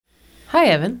Hi,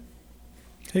 Evan.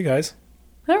 Hey, guys.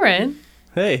 Hi, Ryan.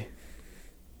 Hey.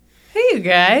 Hey, you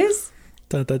guys.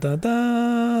 Da, da, da,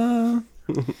 da.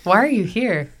 Why are you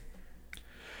here?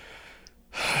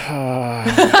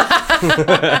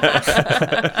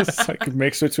 It's like a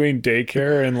mix between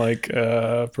daycare and like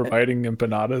providing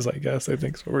empanadas, I guess. I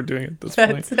think is what we're doing at this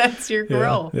point. That's your Yeah.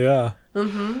 role. Yeah.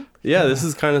 Yeah, this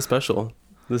is kind of special.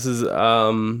 This is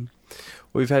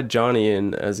we've had Johnny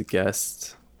in as a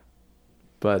guest,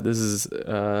 but this is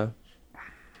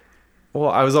well,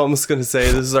 I was almost going to say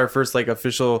this is our first like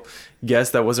official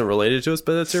guest that wasn't related to us,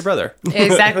 but that's your brother.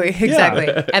 Exactly.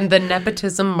 And the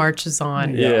nepotism marches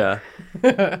on. Yeah.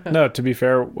 No, to be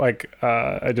fair, like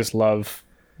I just love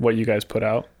what you guys put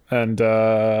out, and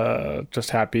just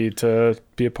happy to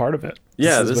be a part of it.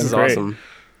 Yeah, has this been is great.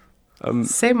 awesome.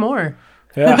 Say more.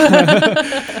 Yeah.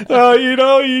 You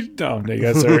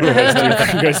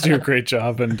guys do a great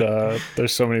job, and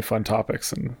there's so many fun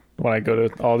topics. And when I go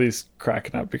to all these,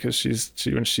 cracking up because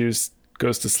when she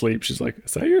goes to sleep, she's like,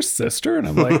 "Is that your sister?" And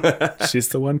I'm like, "She's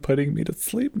the one putting me to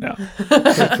sleep now.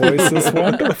 Her voice is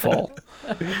wonderful."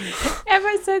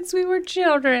 Ever since we were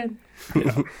children.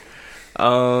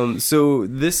 So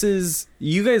this is,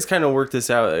 you guys kind of worked this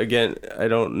out. Again, I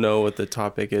don't know what the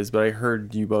topic is, but I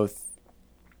heard you both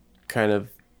kind of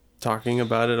talking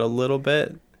about it a little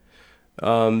bit.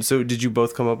 So did you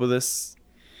both come up with this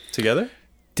together?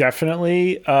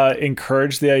 Definitely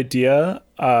encourage the idea.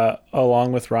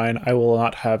 Along with Ryan, I will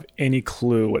not have any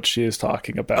clue what she is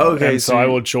talking about. Okay, and so I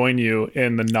will join you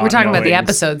in the not. We're talking about the knowings.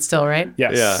 episode still, right?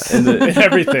 Yes. Yeah, and And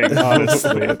everything,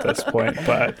 honestly, at this point.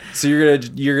 But So you're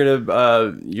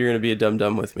gonna be a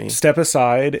dum-dum with me. step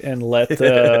aside and let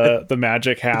the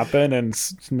magic happen and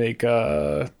make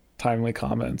timely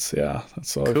comments. Yeah,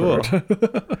 that's all Cool. I've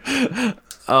heard.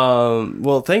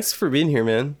 Well, thanks for being here,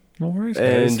 man. No worries,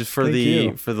 guys. And for Thank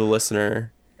you. the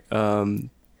listener,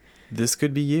 this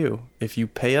could be you if you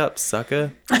pay up,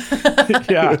 sucker.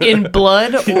 Yeah. In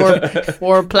blood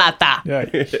or plata. Yeah,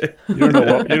 you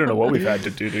don't know what we've had to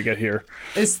do to get here.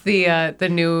 It's the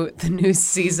new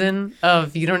season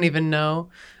of You Don't Even Know,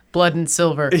 Blood and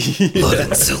Silver. Blood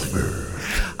and silver.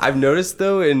 I've noticed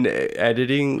though in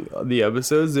editing the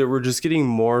episodes that we're just getting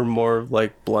more and more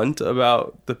like blunt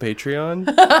about the Patreon.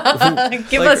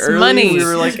 Give Like, us early, money. We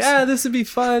were like, this would be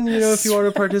fun, if you want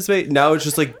to participate. Now it's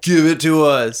just like, give it to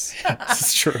us. This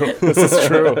is true. This is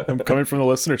true. I'm coming from the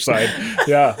listener side.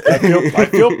 Yeah, I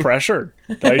feel pressured.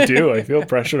 I do. I feel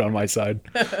pressured on my side,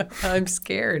 I'm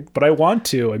scared. but I want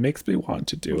to. It makes me want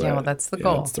to do it. Yeah, well, that's the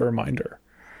goal. It's the reminder.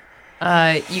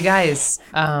 You guys,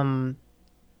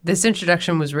 this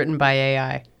introduction was written by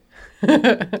AI.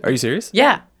 Are you serious?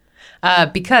 Yeah.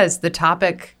 Because the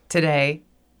topic today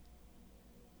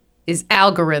is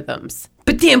algorithms.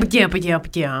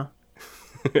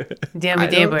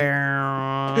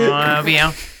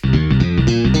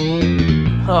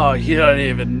 Oh, you don't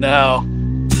even know.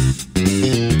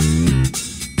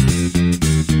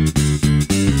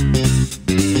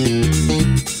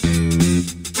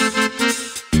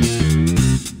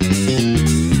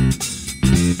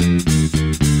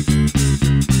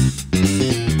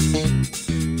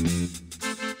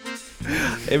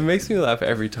 It makes me laugh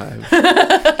every time.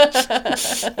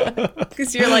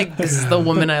 Because you're like, this is the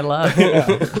woman I love.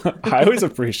 I always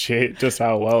appreciate just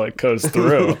how well it goes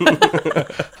through.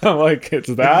 I'm like,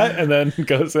 it's that, and then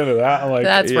goes into that. I'm like,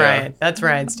 That's Yeah. Ryan. That's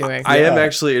Ryan's doing. I am Yeah.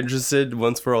 actually interested,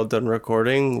 once we're all done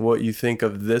recording, what you think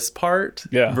of this part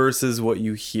Yeah. versus what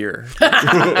you hear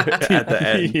at the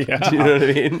end. Yeah. Do you know what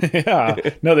I mean? yeah.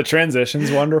 No, the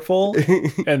transition's wonderful,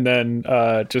 and then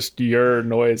just your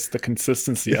noise, the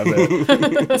consistency of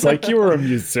it. It's like you were a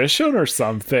musician or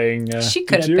something. She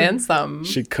could Did have you? been something.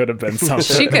 She could have been something.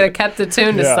 She could have kept the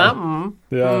tune to Yeah. something.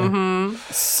 Yeah.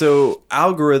 So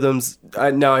algorithms.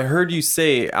 Now I heard you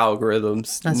say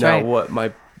algorithms. That's now right. what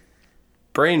my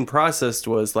brain processed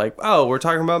was like, oh, we're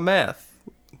talking about math,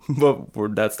 but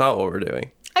that's not what we're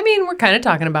doing. I mean, we're kind of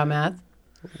talking about math.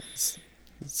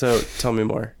 So tell me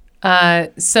more.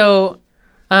 I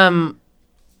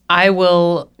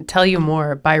will tell you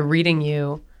more by reading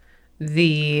you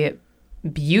the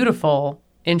beautiful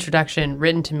introduction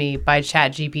written to me by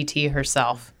ChatGPT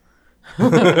herself.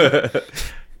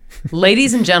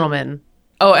 Ladies and gentlemen.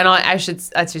 Oh, and I should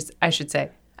say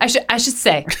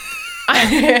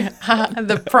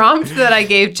the prompt that I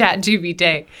gave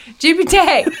ChatGPT.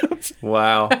 GPT.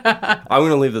 Wow. I'm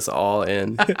gonna leave this all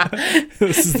in.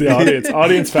 This is the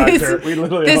audience factor. We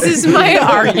literally. This is my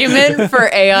argument for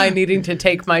AI needing to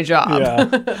take my job.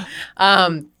 Yeah.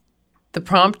 The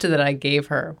prompt that I gave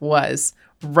her was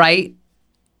write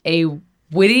a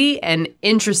witty and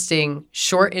interesting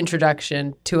short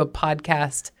introduction to a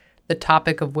podcast the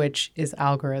topic of which is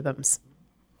algorithms.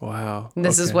 Wow. And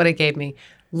this is what it gave me.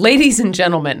 Ladies and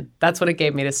gentlemen, that's what it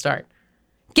gave me to start.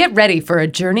 Get ready for a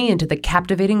journey into the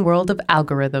captivating world of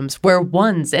algorithms where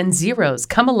ones and zeros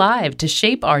come alive to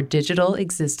shape our digital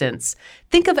existence.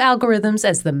 Think of algorithms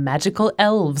as the magical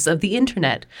elves of the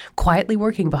internet, quietly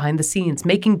working behind the scenes,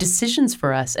 making decisions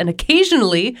for us, and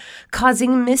occasionally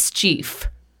causing mischief.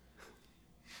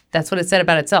 That's what it said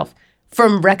about itself.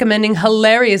 From recommending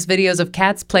hilarious videos of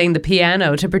cats playing the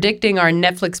piano to predicting our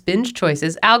Netflix binge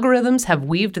choices, algorithms have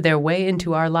weaved their way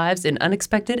into our lives in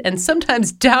unexpected and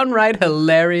sometimes downright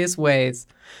hilarious ways.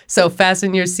 So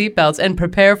fasten your seatbelts and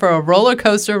prepare for a roller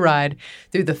coaster ride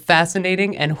through the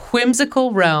fascinating and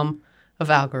whimsical realm of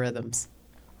algorithms.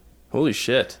 Holy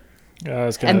shit.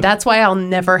 And that's why I'll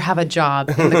never have a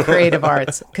job in the creative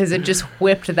arts, because it just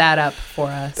whipped that up for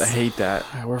us. I hate that.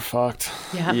 We're fucked.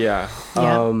 Yeah. Yeah.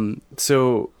 Yeah.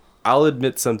 So I'll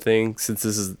admit something, since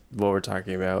this is what we're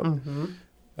talking about.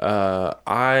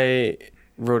 I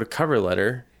wrote a cover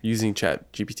letter using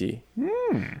ChatGPT.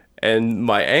 And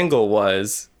my angle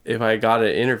was, if I got an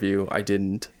interview, I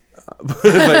didn't. But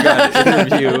if I got an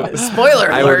interview,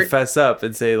 Spoiler I would alert. fess up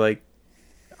and say, like,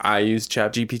 I use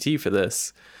ChatGPT for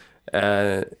this.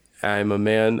 I'm a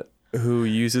man who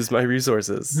uses my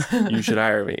resources. You should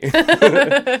hire me. And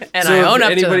So I own if up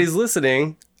to anybody's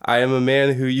listening, I am a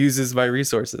man who uses my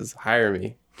resources. Hire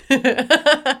me.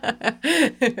 I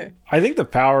think the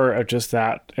power of just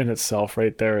that in itself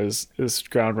right there is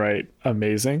downright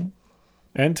amazing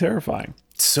and terrifying.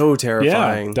 So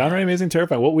terrifying. Yeah, downright amazing,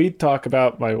 terrifying. What we talk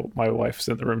about, my wife's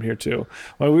in the room here too.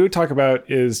 What we would talk about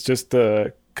is just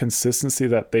the consistency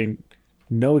that they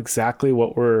know exactly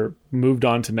what we're moved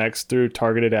on to next through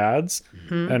targeted ads.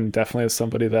 And definitely as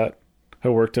somebody that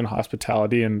had worked in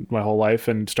hospitality and my whole life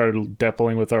and started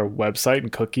dabbling with our website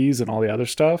and cookies and all the other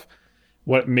stuff,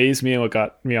 what amazed me and what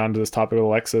got me onto this topic of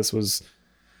Alexis was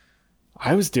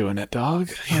I was doing it, dog.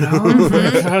 You know,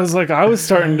 I was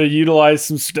starting to utilize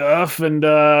some stuff, and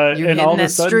and all of a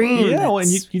sudden, and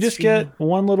you just get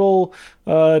one little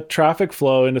traffic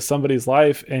flow into somebody's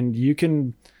life, and you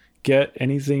can get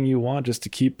anything you want just to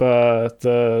keep the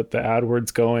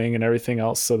AdWords going and everything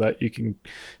else, so that you can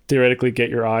theoretically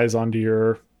get your eyes onto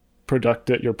your product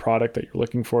that you're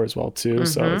looking for as well too.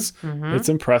 So it's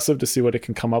impressive to see what it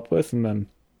can come up with, and then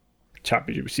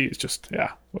ChatGPT is just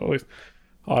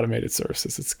automated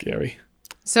services. It's scary.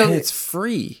 So And it's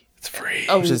free. It's free.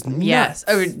 Oh, Which is yes.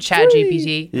 nuts. Or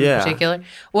ChatGPT in Yeah. particular.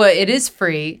 Well, it is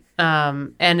free,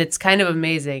 and it's kind of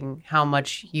amazing how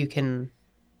much you can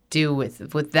do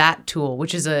with that tool,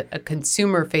 which is a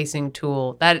consumer-facing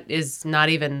tool that is not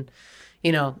even,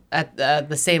 at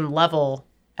the same level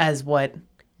as what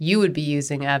you would be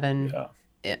using, Evan,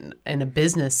 in a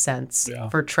business sense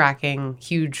for tracking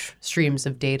huge streams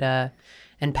of data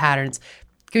and patterns.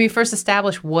 Can we first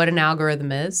establish what an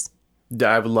algorithm is?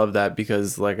 I would love that,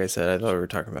 because, like I said, I thought we were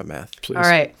talking about math. Please. All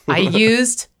right. I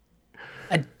used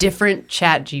a different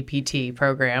ChatGPT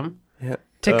program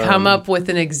to come up with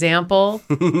an example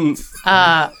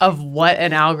of what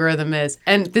an algorithm is.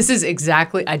 And this is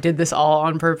exactly, I did this all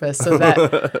on purpose so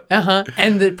that,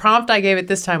 And the prompt I gave it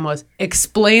this time was,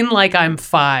 explain like I'm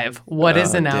 5. What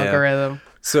is an algorithm?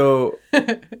 So,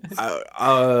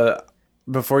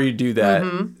 before you do that,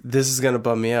 this is going to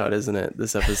bum me out, isn't it,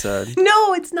 this episode?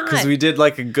 No, it's not. Because we did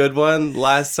like a good one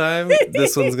last time.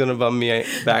 This one's going to bum me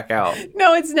back out.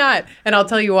 No, it's not. And I'll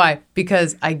tell you why.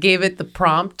 Because I gave it the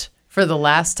prompt for the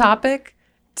last topic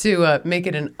to make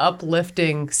it an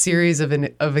uplifting series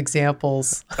of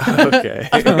examples Okay.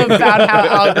 about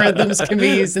how algorithms can be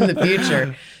used in the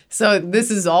future. So this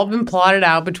has all been plotted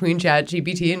out between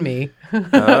ChatGPT and me. All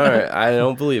right. I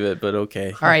don't believe it, but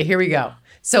okay. All right, here we go.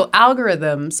 So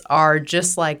algorithms are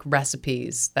just like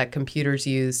recipes that computers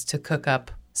use to cook up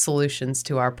solutions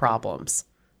to our problems.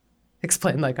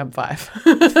 Explain like I'm 5.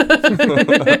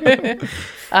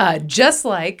 Just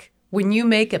like when you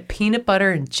make a peanut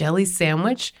butter and jelly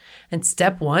sandwich, and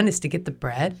step 1 is to get the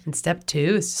bread, and step 2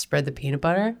 is to spread the peanut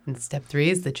butter, and step 3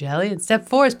 is the jelly, and step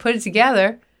 4 is put it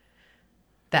together.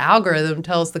 The algorithm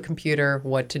tells the computer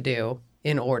what to do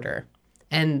in order.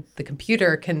 And the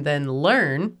computer can then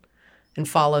learn and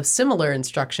follow similar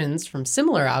instructions from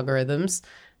similar algorithms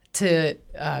to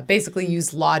basically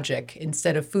use logic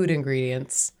instead of food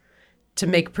ingredients to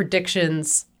make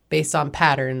predictions based on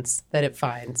patterns that it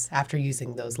finds after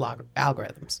using those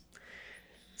algorithms.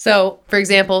 So, for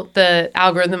example, the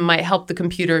algorithm might help the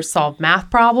computer solve math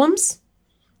problems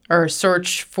or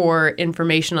search for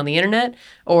information on the internet,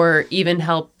 or even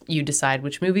help you decide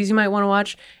which movies you might want to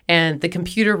watch. And the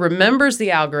computer remembers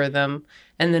the algorithm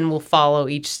and then will follow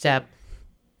each step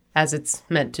as it's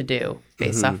meant to do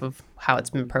based off of how it's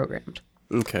been programmed.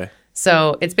 Okay.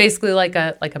 So it's basically like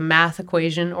a math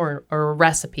equation or a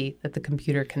recipe that the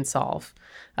computer can solve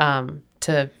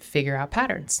to figure out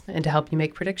patterns and to help you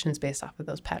make predictions based off of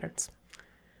those patterns.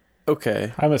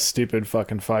 Okay. I'm a stupid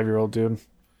fucking 5-year-old dude.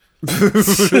 Oh,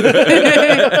 still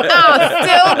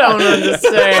don't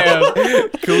understand.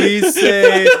 Can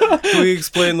we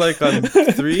explain like on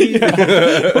 3?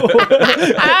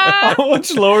 How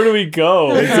much lower do we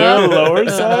go? Is there a lower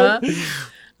side?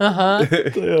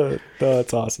 Yeah,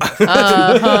 that's awesome.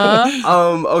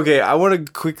 Okay, I want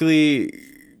to quickly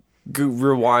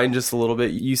rewind just a little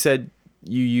bit. You said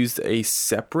you used a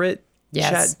separate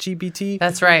Yes. ChatGPT?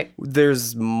 That's right.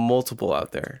 There's multiple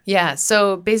out there. Yeah.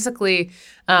 So basically,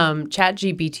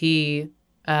 ChatGPT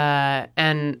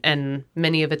and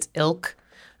many of its ilk,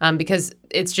 because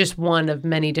it's just one of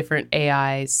many different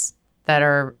AIs that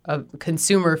are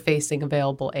consumer-facing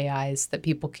available AIs that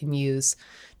people can use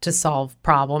to solve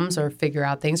problems or figure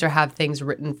out things or have things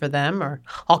written for them or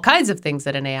all kinds of things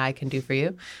that an AI can do for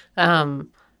you.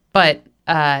 But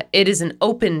it is an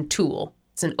open tool.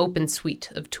 It's an open suite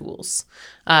of tools.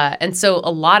 And so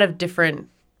a lot of different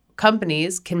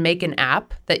companies can make an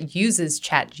app that uses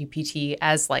ChatGPT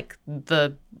as like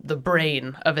the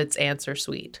brain of its answer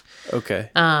suite. Okay.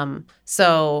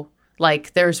 So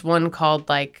like there's one called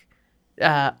like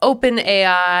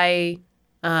OpenAI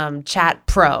Chat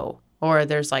Pro, or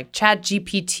there's like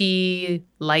ChatGPT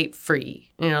Lite Free.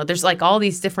 You know, there's like all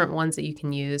these different ones that you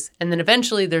can use. And then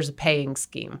eventually there's a paying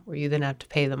scheme where you then have to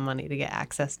pay them money to get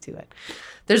access to it.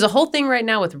 There's a whole thing right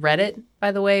now with Reddit,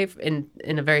 by the way, in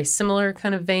a very similar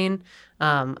kind of vein,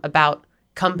 about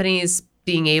companies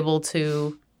being able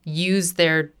to use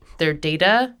their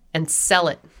data and sell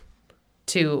it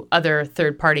to other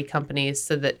third-party companies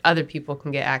so that other people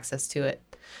can get access to it.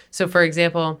 So, for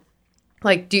example,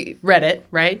 like Reddit,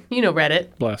 right? You know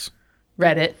Reddit. Bless.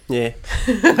 Reddit. Yeah.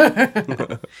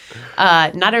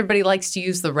 Not everybody likes to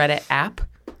use the Reddit app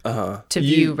to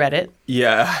view Reddit.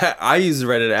 Yeah, I use the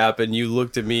Reddit app, and you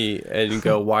looked at me and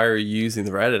go, "Why are you using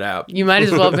the Reddit app?" You might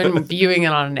as well have been viewing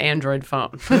it on an Android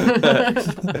phone. But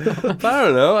I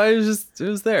don't know. It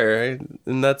was there,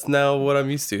 and that's now what I'm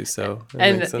used to. So it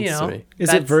makes sense to me.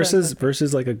 Is it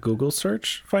versus like a Google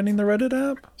search finding the Reddit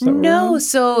app? Is that what we're No, on?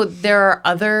 so there are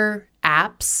other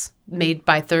apps made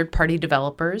by third-party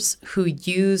developers who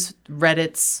use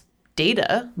Reddit's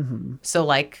data. Mm-hmm. So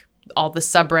like all the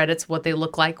subreddits, what they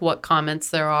look like, what comments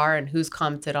there are, and who's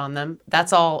commented on them.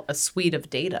 That's all a suite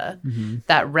of data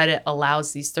that Reddit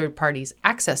allows these third parties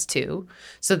access to,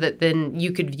 so that then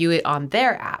you could view it on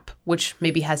their app, which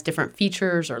maybe has different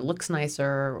features or looks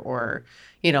nicer or,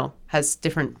 you know, has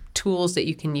different tools that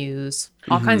you can use,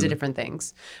 all kinds of different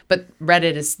things. But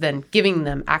Reddit is then giving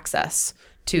them access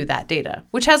to that data,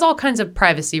 which has all kinds of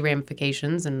privacy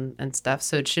ramifications and stuff,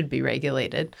 so it should be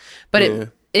regulated.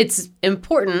 But it's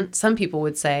important, some people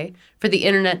would say, for the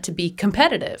internet to be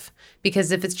competitive,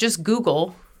 because if it's just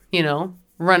Google, you know,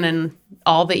 running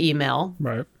all the email,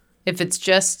 Right. if it's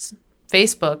just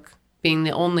Facebook being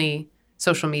the only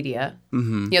social media,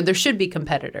 you know, there should be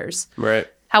competitors. Right.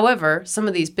 However, some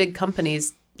of these big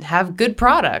companies have good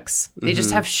products. They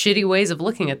just have shitty ways of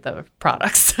looking at the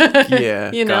products.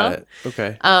 Yeah. You know? Got it.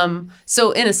 Okay.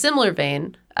 So in a similar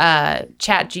vein,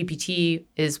 ChatGPT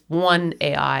is one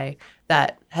AI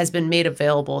that has been made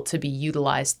available to be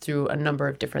utilized through a number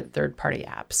of different third-party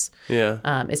apps.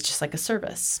 Yeah. It's just like a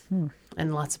service,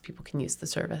 and lots of people can use the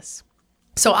service.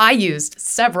 So I used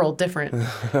several different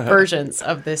versions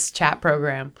of this chat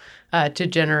program to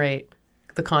generate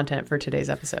the content for today's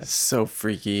episode. So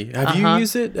freaky. Have you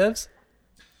used it, Evs?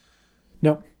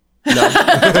 No.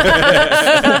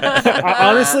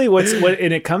 Honestly, what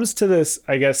and it comes to this,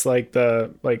 I guess, like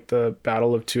the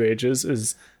battle of two ages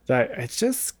is that it's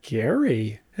just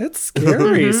scary. It's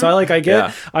scary. So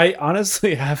I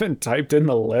honestly haven't typed in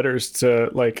the letters to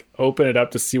like open it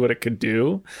up to see what it could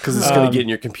do. Because it's going to get in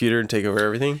your computer and take over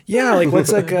everything. Yeah, like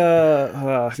what's like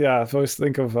I always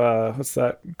think of what's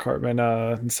that Cartman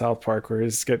in South Park where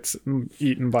he gets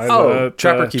eaten by the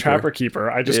Trapper Keeper.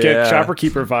 I just get Trapper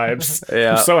Keeper vibes.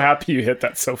 Yeah. I'm so happy you hit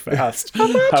that so fast.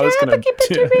 I was gonna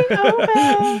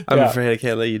I'm afraid I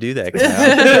can't let you do that.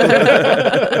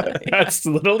 Kyle. That's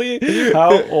literally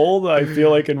how old I feel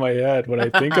like in my head when I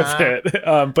think of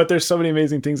it. But there's so many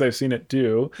amazing things I've seen it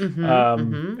do.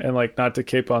 And like, not to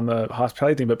cape on the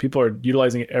hospitality thing, but people are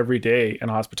utilizing it every day in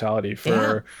hospitality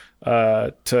for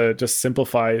to just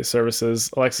simplify services.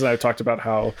 Alexis and I have talked about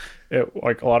how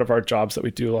like a lot of our jobs that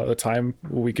we do a lot of the time,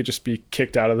 we could just be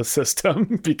kicked out of the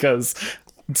system because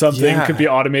something could be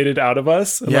automated out of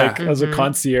us. And like as a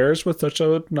concierge with such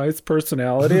a nice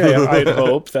personality, I'd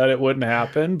hope that it wouldn't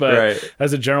happen. But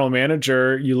as a general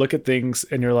manager, you look at things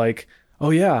and you're like, oh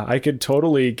yeah, I could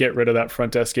totally get rid of that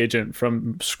front desk agent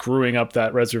from screwing up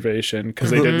that reservation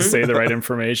because they didn't say the right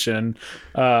information.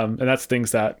 And that's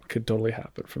things that could totally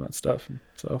happen from that stuff.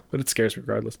 So, but it scares me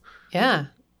regardless. Yeah.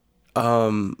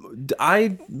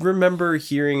 I remember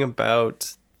hearing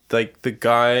about like the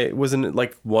guy, wasn't it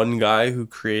like one guy who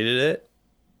created it?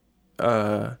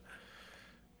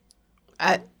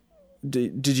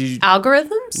 Did you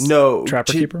Algorithms? No,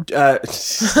 Trapper Keeper?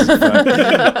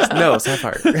 no,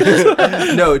 Sapphire.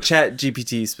 No, Chat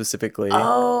GPT specifically.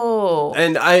 Oh.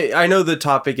 And I know the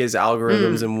topic is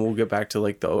algorithms, and we'll get back to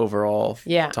like the overall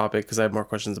topic because I have more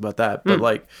questions about that. But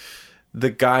like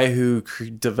the guy who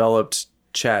developed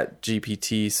Chat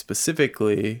GPT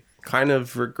specifically kind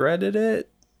of regretted it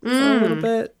a little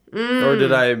bit, or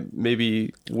did I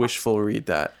maybe wishful read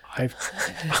that? I've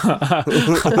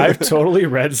totally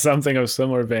read something of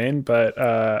similar vein, but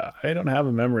I don't have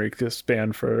a memory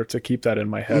span to keep that in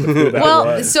my head.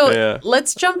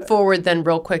 Let's jump forward then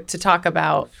real quick to talk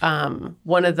about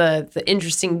one of the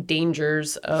interesting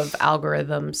dangers of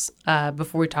algorithms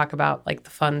before we talk about like the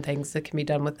fun things that can be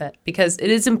done with it, because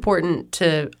it is important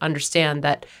to understand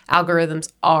that algorithms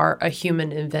are a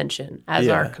human invention, as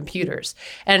are computers,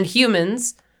 and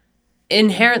humans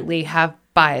inherently have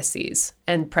biases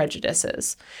and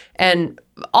prejudices, and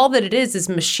all that it is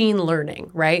machine learning,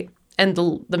 right? And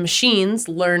the machines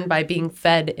learn by being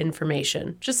fed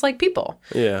information, just like people.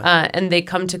 And they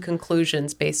come to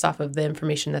conclusions based off of the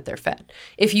information that they're fed.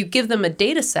 If you give them a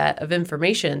data set of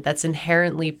information that's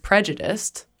inherently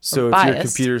prejudiced, so if biased, your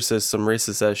computer says some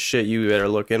racist ass shit, you better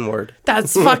look inward.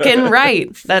 That's fucking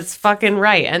right. That's fucking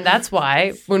right. And that's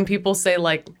why when people say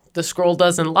like, the scroll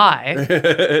doesn't lie,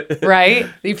 right?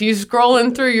 If you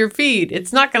scrolling through your feed,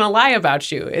 it's not going to lie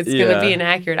about you. It's going to be an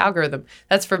accurate algorithm.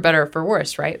 That's for better or for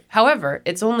worse, right? However,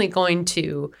 it's only going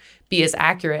to be as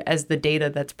accurate as the data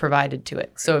that's provided to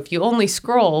it. So if you only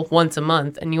scroll once a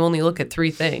month and you only look at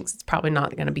 3 things, it's probably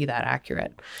not going to be that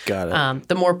accurate. Got it.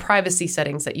 The more privacy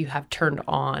settings that you have turned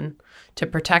on to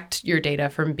protect your data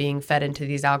from being fed into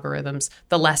these algorithms,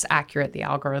 the less accurate the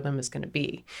algorithm is going to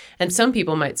be. And some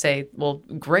people might say, well,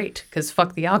 great, because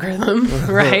fuck the algorithm,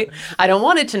 right? I don't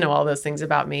want it to know all those things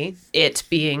about me. It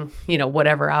being,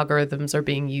 whatever algorithms are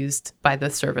being used by the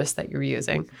service that you're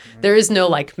using. There is no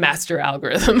like master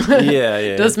algorithm.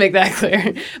 Yeah. Let's make that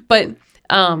clear. But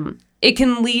it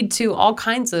can lead to all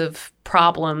kinds of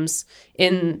problems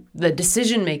in the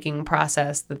decision-making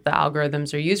process that the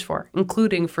algorithms are used for,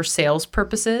 including for sales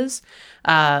purposes.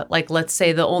 Like, let's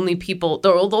say the only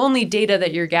data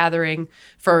that you're gathering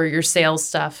for your sales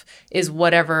stuff is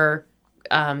whatever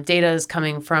data is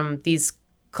coming from these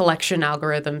collection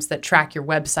algorithms that track your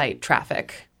website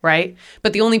traffic, right?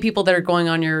 But the only people that are going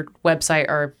on your website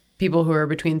are people who are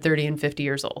between 30 and 50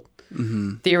 years old,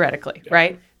 theoretically,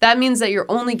 right? That means that you're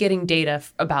only getting data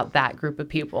about that group of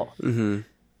people,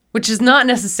 which is not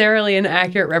necessarily an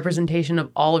accurate representation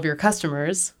of all of your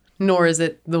customers, nor is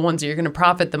it the ones that you're going to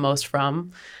profit the most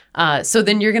from. So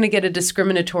then you're going to get a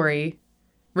discriminatory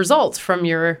result from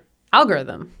your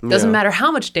algorithm. Doesn't matter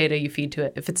how much data you feed to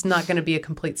it if it's not going to be a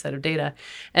complete set of data.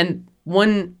 And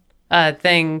one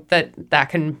thing that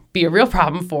can be a real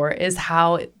problem for is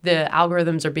how the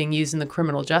algorithms are being used in the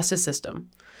criminal justice system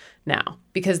now,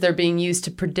 because they're being used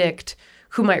to predict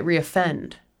who might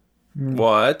reoffend.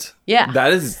 What? Yeah.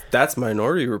 That's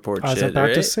Minority Report shit, I was about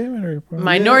right? to say Minority Report.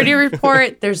 Minority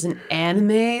Report. There's an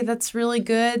anime that's really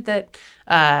good that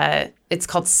it's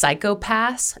called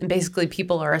Psycho-Pass, and basically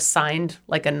people are assigned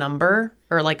like a number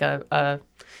or like a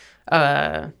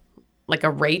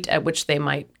rate at which they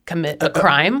might commit a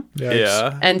crime.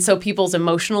 Yeah. And so people's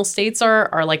emotional states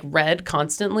are like read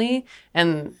constantly.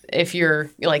 And if you're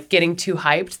like getting too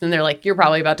hyped, then they're like, you're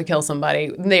probably about to kill somebody.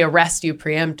 And they arrest you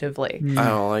preemptively. I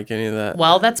don't like any of that.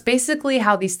 Well, that's basically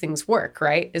how these things work,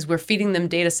 right? Is we're feeding them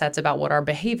data sets about what our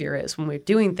behavior is when we're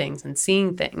doing things and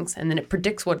seeing things. And then it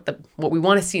predicts what we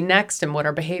want to see next and what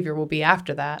our behavior will be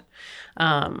after that.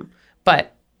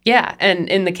 But yeah, and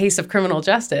in the case of criminal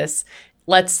justice,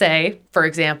 let's say, for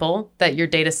example, that your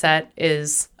data set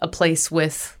is a place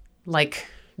with like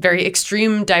very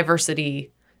extreme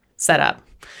diversity setup,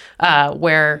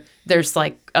 where there's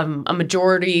like a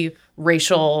majority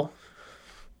racial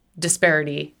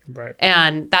disparity. Right.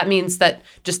 And that means that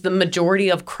just the majority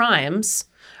of crimes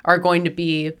are going to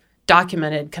be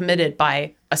documented, committed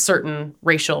by a certain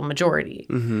racial majority,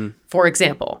 for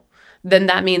example. Then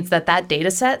that means that data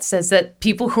set says that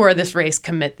people who are this race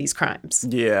commit these crimes.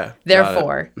 Yeah.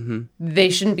 Therefore,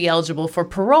 they shouldn't be eligible for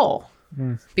parole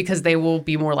because they will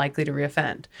be more likely to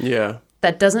reoffend. Yeah.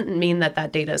 That doesn't mean that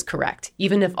that data is correct.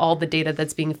 Even if all the data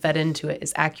that's being fed into it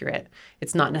is accurate,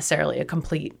 it's not necessarily a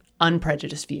complete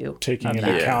unprejudiced view. Taking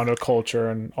into account of culture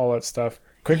and all that stuff.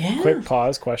 Quick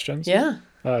pause. Questions. Yeah.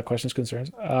 Questions, concerns.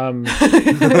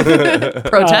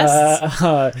 Protests.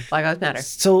 Black Lives Matter.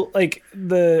 So like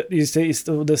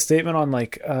the statement on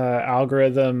like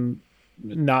algorithm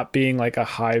not being like a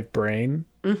hive brain.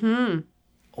 Mm-hmm.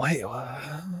 Wait.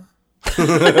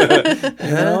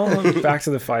 Back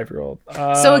to the 5-year-old.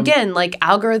 So again, like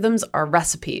algorithms are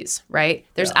recipes, right?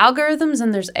 There's algorithms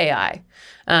and there's AI.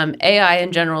 AI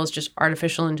in general is just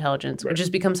artificial intelligence, which has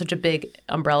become such a big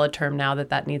umbrella term now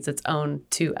that needs its own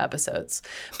 2 episodes.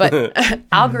 But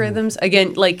algorithms,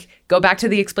 again, like go back to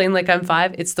the explain like I'm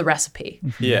 5, it's the recipe.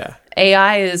 Yeah.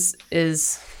 AI is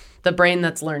the brain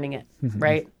that's learning it,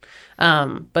 right?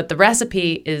 But the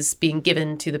recipe is being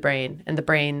given to the brain, and the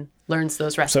brain learns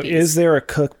those So recipes. is there a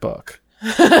cookbook?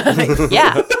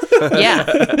 Yeah.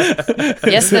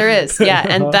 Yes, there is. Yeah,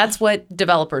 and that's what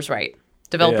developers write.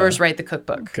 Developers write the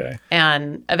cookbook. Okay.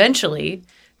 And eventually,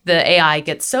 the AI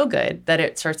gets so good that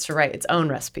it starts to write its own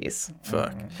recipes.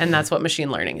 Fuck. And that's what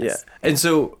machine learning is. Yeah. And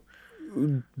so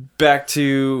back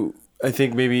to, I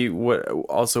think maybe what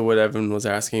Evan was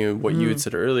asking, what you had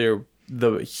said earlier,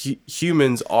 the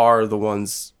humans are the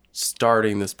ones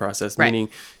starting this process, Right. meaning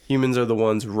humans are the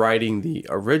ones writing the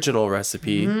original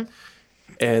recipe,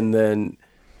 and then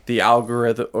the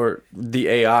algorithm or the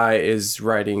AI is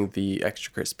writing the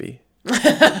extra crispy.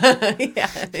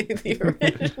 Yeah, the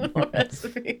original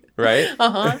recipe. Right?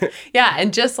 Yeah,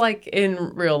 and just like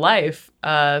in real life,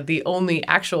 the only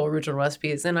actual original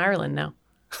recipe is in Ireland now.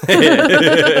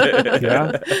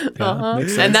 Yeah.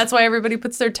 Makes sense. And that's why everybody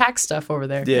puts their tax stuff over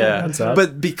there. Yeah. What's up?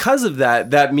 But because of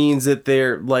that means that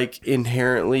they're like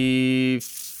inherently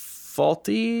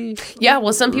faulty. Yeah,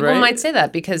 well, some people Right. might say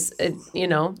that because,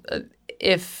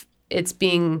 if it's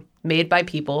being made by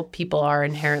people, people are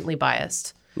inherently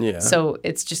biased. Yeah. So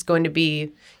it's just going to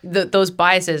be, those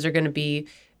biases are going to be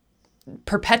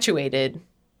perpetuated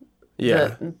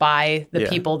Yeah. by the Yeah.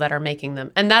 people that are making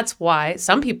them. And that's why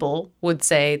some people would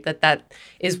say that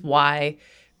is why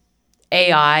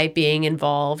AI being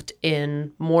involved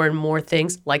in more and more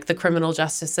things like the criminal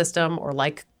justice system or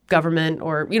like government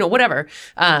or, whatever,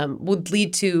 would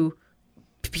lead to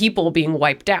people being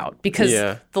wiped out. Because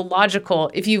Yeah. the logical,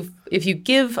 if you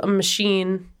give a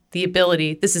machine the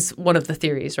ability, this is one of the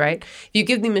theories, right? If you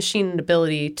give the machine an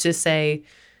ability to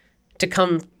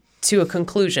come to a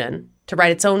conclusion, to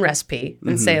write its own recipe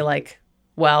and say like,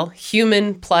 well,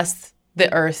 human plus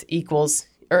the earth equals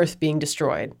earth being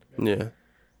destroyed. Yeah.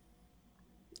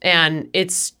 And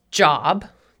its job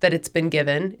that it's been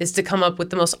given is to come up with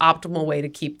the most optimal way to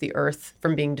keep the earth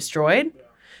from being destroyed.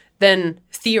 Then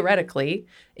theoretically,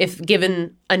 if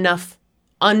given enough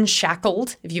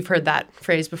unshackled, if you've heard that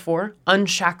phrase before,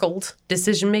 unshackled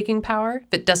decision-making power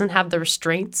that doesn't have the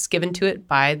restraints given to it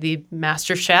by the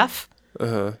master chef,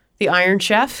 the Iron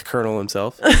Chef. Colonel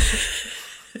himself.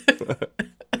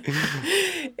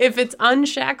 If it's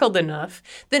unshackled enough,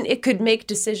 then it could make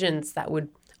decisions that would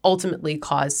ultimately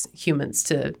cause humans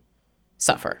to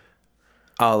suffer.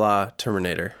 A la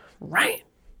Terminator. Right.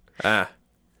 Ah.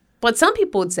 But some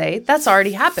people would say that's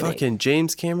already happening. Fucking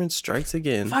James Cameron strikes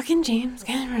again. Fucking James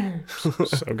Cameron.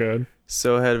 So good.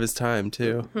 So ahead of his time,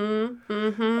 too.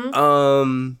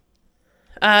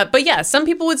 But yeah, some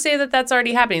people would say that that's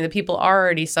already happening, that people are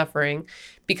already suffering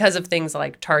because of things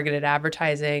like targeted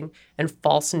advertising and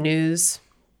false news,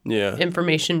 Yeah.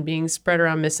 information being spread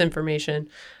around, misinformation.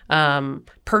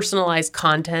 Personalized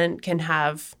content can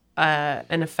have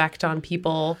an effect on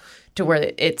people to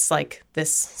where it's like this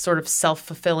sort of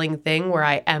self-fulfilling thing where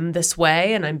I am this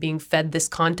way and I'm being fed this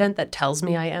content that tells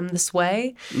me I am this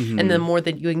way. And the more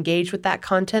that you engage with that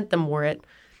content, the more it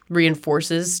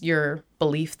reinforces your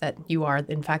belief that you are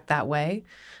in fact that way.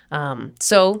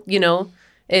 So,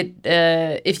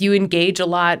 if you engage a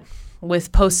lot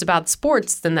with posts about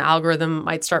sports, then the algorithm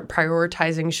might start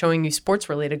prioritizing showing you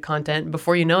sports-related content.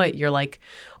 Before you know it, you're like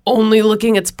only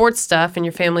looking at sports stuff and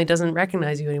your family doesn't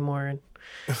recognize you anymore.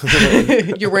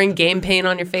 You're wearing game paint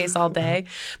on your face all day.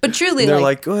 But truly, They're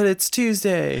like, good, it's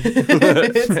Tuesday.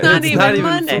 it's not even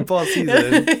Monday. Football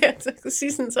season. It's like the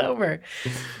season's over.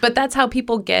 But that's how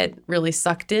people get really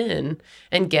sucked in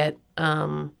and get,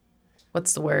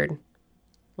 what's the word?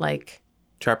 Like,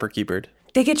 Trapper keepered.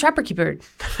 they get trapper keepered.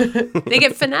 They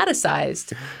get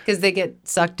fanaticized because they get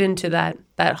sucked into that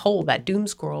hole, that doom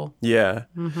scroll. Yeah.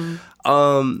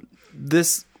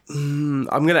 This, I'm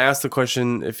going to ask the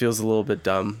question. It feels a little bit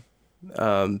dumb.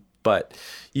 But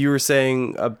you were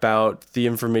saying about the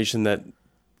information that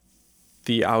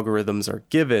the algorithms are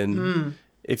given,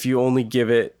 if you only give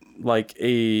it like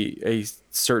a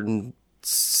certain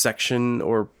section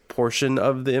or portion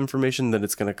of the information, then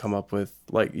it's going to come up with,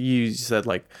 like you said,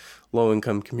 like low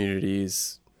income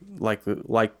communities, like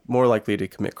more likely to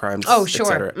commit crimes. Oh,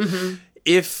 sure. etc.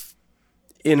 If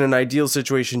in an ideal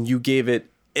situation you gave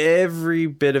it every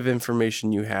bit of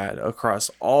information you had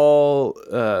across all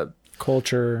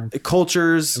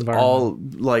cultures, all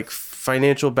like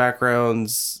financial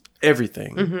backgrounds,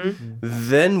 everything,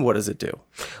 then what does it do?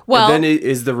 Well, then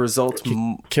is the result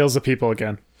kills the people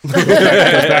again.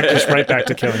 Goes right back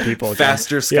to killing people again.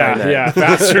 Faster Skynet. Yeah,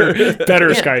 faster, better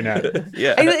Skynet.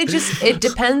 Yeah. It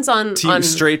depends on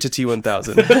straight to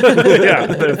T-1000. Yeah,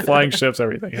 the flying ships,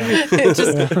 everything. Yeah.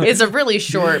 It's a really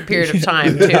short period of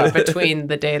time too between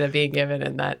the data being given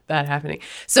and that happening.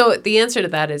 So the answer to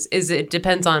that is it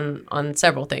depends on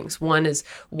several things. One is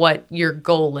what your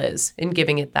goal is in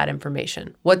giving it that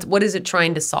information. What is it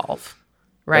trying to solve?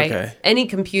 Right? Okay. Any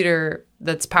computer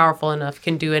that's powerful enough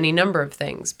can do any number of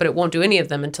things, but it won't do any of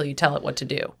them until you tell it what to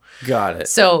do. Got it.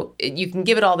 So you can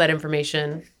give it all that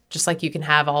information, just like you can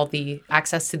have all the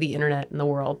access to the internet in the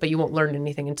world, but you won't learn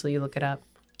anything until you look it up.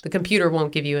 The computer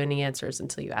won't give you any answers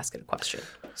until you ask it a question.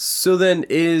 So then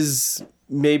is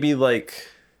maybe like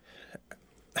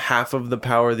half of the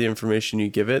power of the information you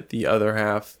give it, the other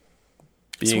half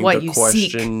being what the you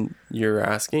question you're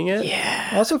asking it? Yeah.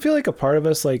 I also feel like a part of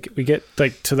us, like we get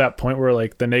like to that point where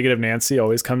like the negative Nancy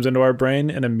always comes into our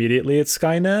brain and immediately it's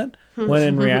Skynet. When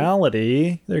in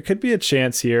reality, there could be a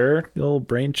chance here, the old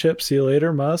brain chip, see you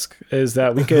later, Musk, is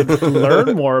that we could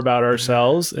learn more about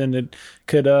ourselves and it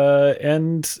could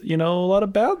end, a lot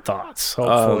of bad thoughts,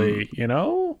 hopefully,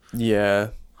 Yeah.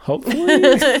 Hopefully.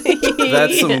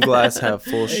 That's some glass half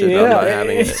full shit. I'm not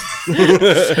having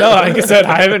it. No, like I said,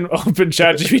 I haven't opened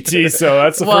ChatGPT, so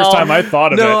that's the first time I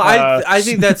thought of it. No, I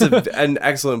think that's an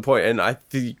excellent point, and I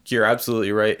think you're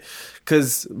absolutely right.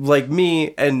 Because, like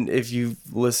me, and if you've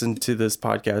listened to this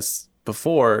podcast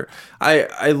before,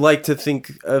 I like to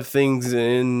think of things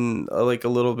in like a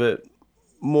little bit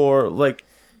more like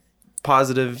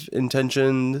positive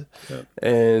intention,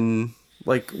 and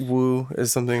like woo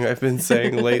is something I've been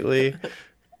saying lately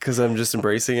because I'm just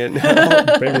embracing it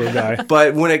now. Big woo guy.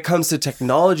 But when it comes to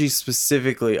technology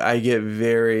specifically, I get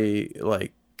very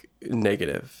like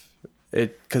negative.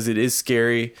 Because it is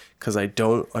scary because I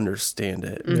don't understand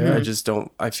it. I just don't.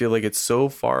 I feel like it's so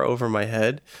far over my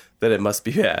head that it must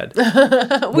be bad. Which You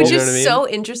know is what I mean? so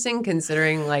interesting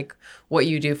considering like what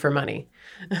you do for money.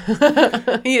 You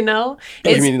mean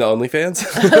the OnlyFans?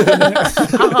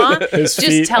 His Just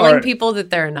feet telling are- people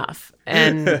that they're enough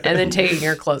and then taking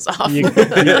your clothes off. you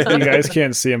guys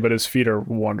can't see him, but his feet are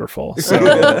wonderful. So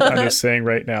I'm just saying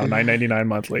right now, $9.99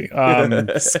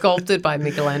 monthly. Sculpted by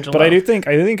Michelangelo. But I do think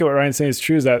what Ryan's saying is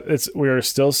true, is that we are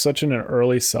still such in an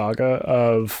early saga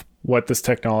of what this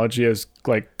technology has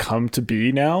like come to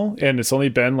be now, and it's only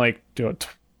been like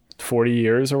 40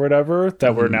 years or whatever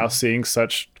that we're now seeing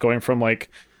such going from like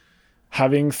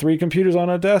having 3 computers on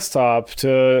a desktop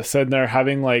to sitting there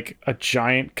having like a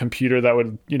giant computer that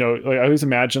would, like I always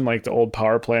imagine like the old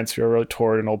power plants. If you ever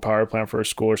toured an old power plant for a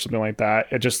school or something like that,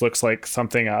 it just looks like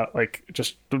something like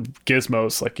just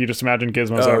gizmos. Like you just imagine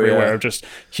gizmos everywhere, yeah. just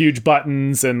huge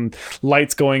buttons and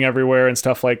lights going everywhere and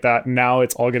stuff like that. Now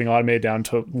it's all getting automated down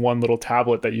to one little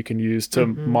tablet that you can use to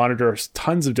monitor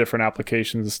tons of different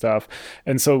applications and stuff.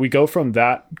 And so we go from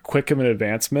that quick of an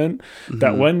advancement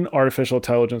that when artificial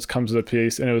intelligence comes to the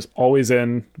piece, and it was always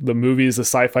in the movies, the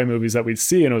sci-fi movies that we'd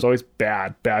see, and it was always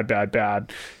bad.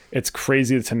 It's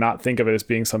crazy to not think of it as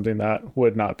being something that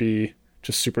would not be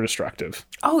just super destructive.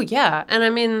 Oh, yeah. And I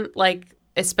mean, like,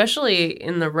 especially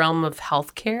in the realm of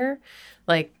healthcare,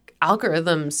 like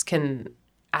algorithms can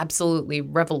absolutely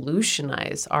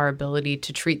revolutionize our ability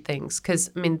to treat things. Because,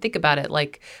 I mean, think about it.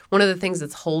 Like, one of the things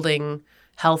that's holding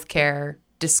healthcare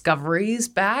discoveries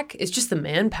back is just the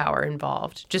manpower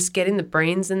involved. Just getting the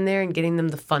brains in there and getting them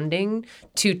the funding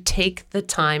to take the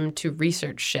time to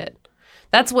research shit.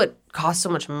 That's what costs so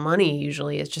much money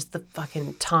usually, is just the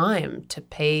fucking time to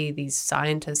pay these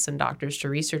scientists and doctors to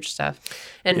research stuff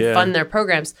and fund their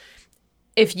programs.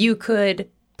 If you could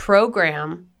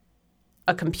program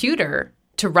a computer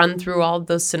to run through all of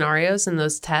those scenarios and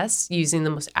those tests using the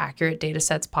most accurate data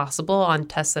sets possible on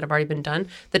tests that have already been done,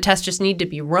 the tests just need to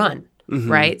be run,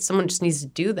 right? Someone just needs to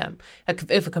do them.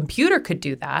 If a computer could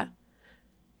do that,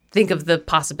 think of the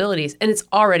possibilities, and it's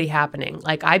already happening.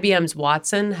 Like IBM's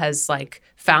Watson has like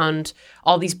found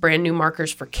all these brand new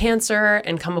markers for cancer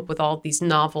and come up with all these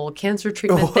novel cancer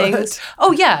treatment things.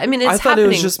 Oh yeah, I mean, it's I thought happening. it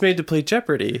was just made to play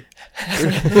Jeopardy.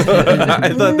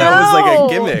 I thought that was like a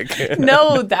gimmick.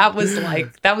 No, that was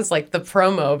like the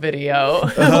promo video.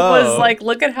 It was like,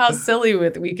 look at how silly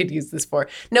we could use this for.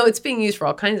 No, it's being used for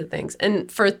all kinds of things, and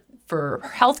for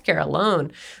healthcare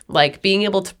alone, like being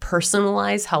able to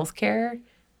personalize healthcare.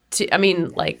 I mean,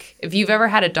 like if you've ever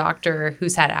had a doctor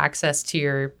who's had access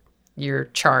to your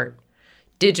chart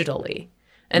digitally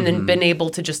and then been able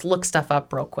to just look stuff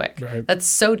up real quick. Right. That's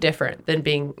so different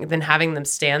than having them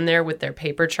stand there with their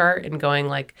paper chart and going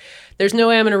like, there's no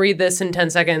way I'm going to read this in 10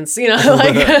 seconds,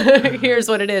 like here's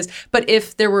what it is. But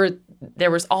if there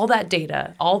was all that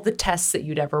data, all the tests that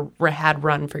you'd ever had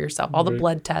run for yourself, all the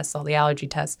blood tests, all the allergy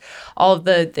tests, all of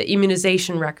the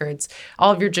immunization records,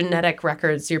 all of your genetic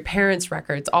records, your parents'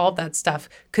 records, all of that stuff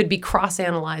could be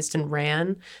cross-analyzed and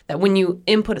ran, that when you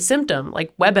input a symptom,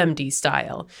 like WebMD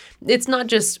style, it's not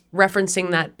just referencing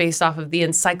that based off of the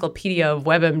encyclopedia of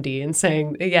WebMD and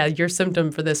saying, yeah, your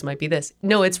symptom for this might be this.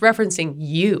 No, it's referencing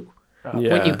you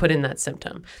when you put in that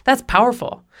symptom. That's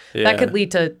powerful. Yeah. That could lead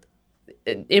to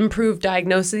improved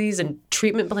diagnoses and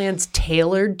treatment plans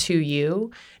tailored to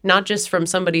you, not just from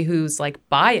somebody who's like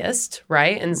biased,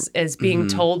 right? And is being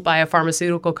told by a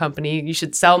pharmaceutical company, you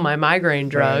should sell my migraine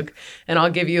drug and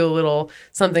I'll give you a little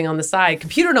something on the side.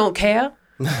 Computer don't care.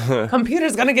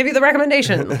 Computer's going to give you the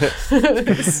recommendation.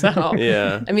 So,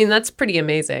 Yeah. I mean, that's pretty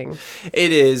amazing.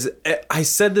 It is. I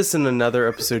said this in another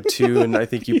episode too, and I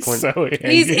think you pointed. So It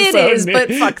is,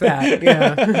 but fuck that.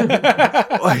 Yeah.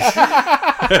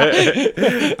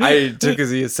 I took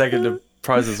a second to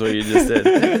process what you just did.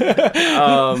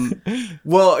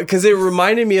 Well, because it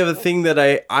reminded me of a thing that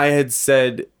I had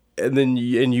said, and then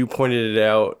you pointed it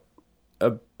out.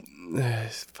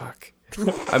 Fuck.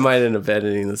 I might end up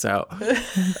editing this out.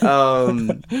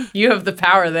 You have the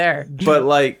power there. But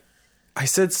like, I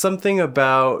said something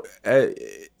about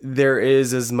there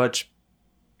is as much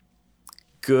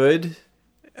good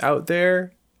out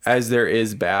there as there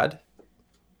is bad.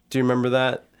 Do you remember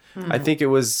that? I think it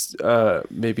was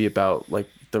maybe about like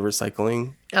the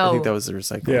recycling. I think that was the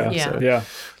recycling episode. Yeah.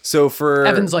 So for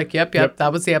Evan's like, yep,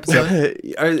 that was the episode.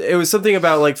 it was something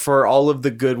about like for all of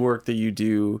the good work that you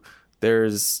do,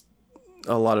 there's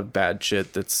a lot of bad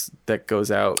shit that goes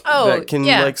out that can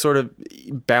like sort of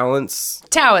balance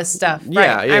Taoist stuff. Right.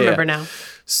 Yeah, I remember now.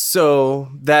 So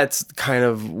that's kind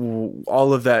of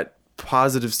all of that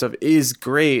positive stuff is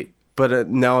great. But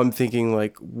now I'm thinking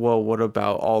like, well, what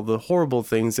about all the horrible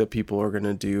things that people are going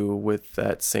to do with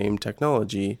that same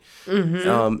technology?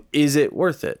 Is it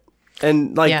worth it?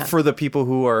 And like for the people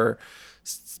who are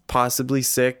possibly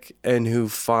sick and who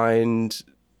find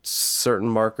certain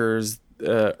markers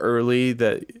early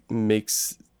that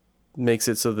makes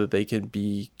it so that they can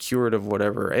be cured of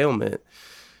whatever ailment,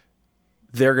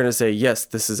 they're going to say, yes,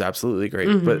 this is absolutely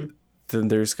great. But then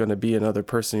there's going to be another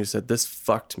person who said, this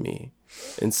fucked me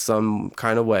in some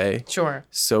kind of way. Sure.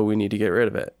 So we need to get rid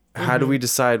of it. How do we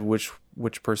decide which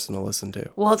person to listen to?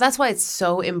 Well, that's why it's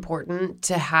so important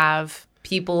to have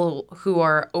people who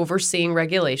are overseeing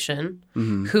regulation,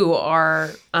 who are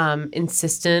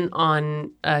insistent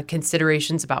on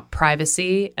considerations about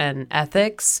privacy and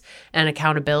ethics and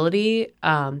accountability,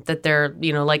 that they're,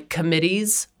 like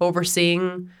committees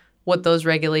overseeing what those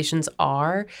regulations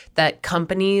are, that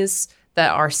companies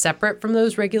that are separate from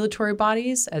those regulatory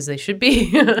bodies, as they should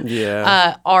be,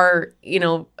 are,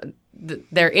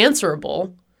 they're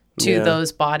answerable to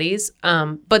those bodies.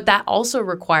 But that also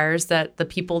requires that the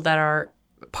people that are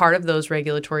part of those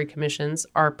regulatory commissions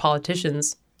are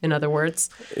politicians, in other words,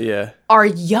 are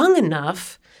young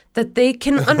enough that they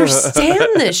can understand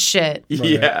this shit.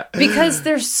 Yeah. Because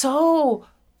they're so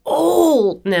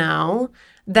old now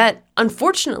that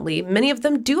unfortunately many of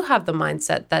them do have the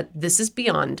mindset that this is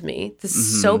beyond me. This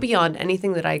is so beyond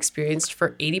anything that I experienced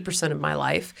for 80% of my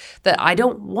life that I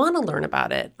don't want to learn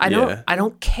about it. I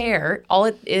don't care. All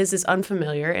it is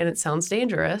unfamiliar and it sounds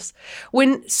dangerous.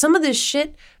 When some of this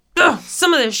shit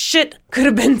could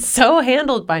have been so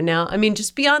handled by now. I mean,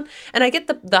 just beyond, and I get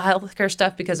the healthcare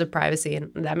stuff because of privacy, and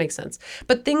that makes sense.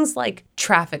 But things like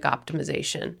traffic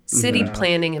optimization, city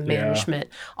planning and management,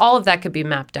 all of that could be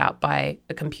mapped out by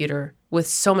a computer with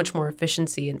so much more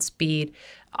efficiency and speed,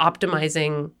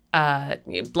 optimizing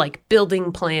like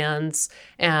building plans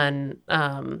and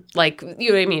like, you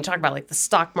know what I mean? Talk about like the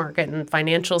stock market and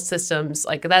financial systems,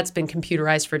 like that's been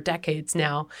computerized for decades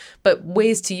now. But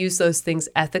ways to use those things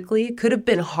ethically could have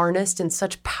been harnessed in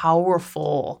such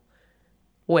powerful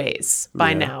ways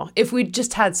by now if we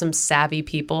just had some savvy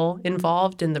people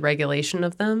involved in the regulation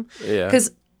of them. Yeah.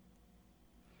 Because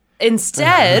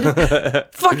instead,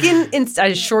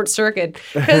 I short circuit.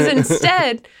 Because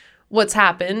instead, what's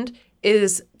happened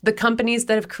is the companies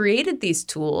that have created these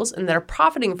tools and that are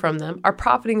profiting from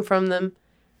them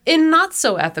in not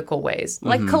so ethical ways,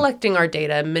 like collecting our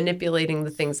data and manipulating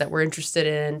the things that we're interested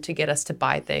in to get us to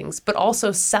buy things, but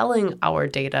also selling our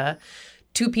data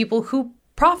to people who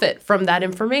profit from that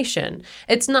information.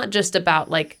 It's not just about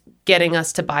like getting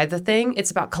us to buy the thing.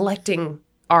 It's about collecting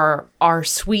our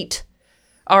suite,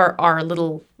 our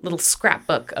little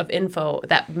scrapbook of info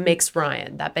that makes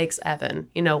Ryan, that makes Evan.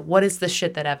 You know, what is the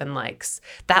shit that Evan likes?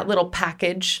 That little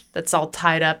package that's all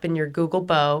tied up in your Google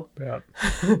bow,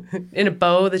 in a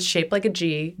bow that's shaped like a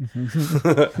G.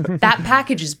 That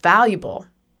package is valuable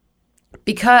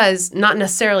because, not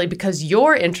necessarily because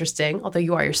you're interesting, although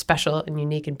you're special and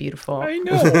unique and beautiful. I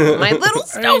know. My little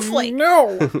snowflake.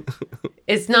 No.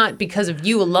 It's not because of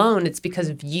you alone. It's because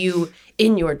of you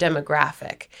in your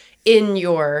demographic, in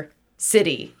your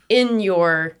city, in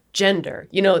your gender.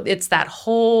 You know, it's that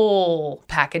whole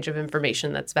package of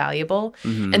information that's valuable.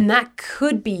 And that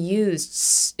could be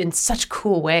used in such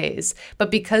cool ways. But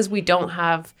because we don't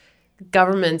have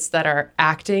governments that are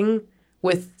acting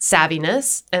with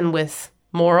savviness and with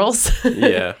morals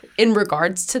in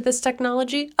regards to this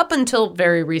technology, up until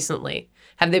very recently,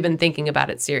 have they been thinking about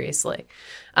it seriously.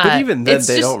 But even then,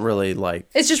 they don't really like.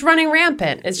 It's just running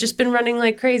rampant. It's just been running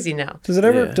like crazy now. Does it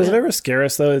ever scare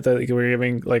us though that we're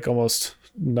giving like almost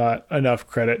not enough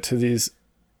credit to these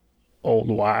old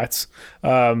wats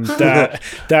that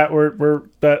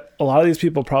a lot of these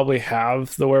people probably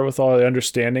have the wherewithal, the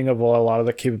understanding of what a lot of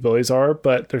the capabilities are,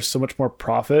 but there's so much more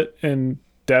profit in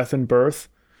death and birth.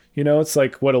 You know, it's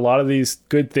like what a lot of these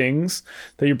good things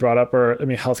that you brought up are, I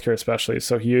mean, healthcare especially is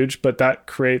so huge, but that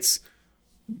creates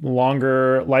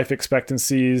longer life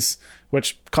expectancies,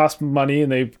 which cost money,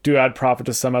 and they do add profit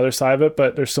to some other side of it,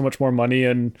 but there's so much more money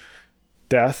in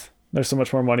death. There's so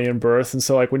much more money in birth. And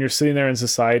so like when you're sitting there in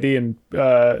society and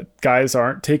guys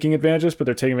aren't taking advantages, but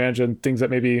they're taking advantage of things that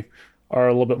maybe are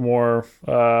a little bit more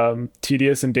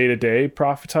tedious and day-to-day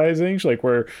profitizing, like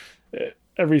where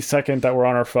every second that we're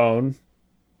on our phone,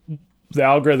 the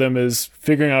algorithm is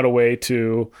figuring out a way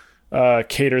to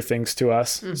cater things to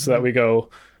us so that we go,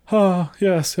 oh,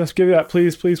 yes, give me that,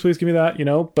 please give me that, you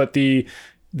know. But the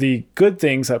good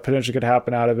things that potentially could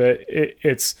happen out of it,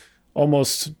 it's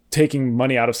almost taking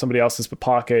money out of somebody else's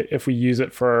pocket if we use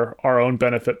it for our own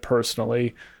benefit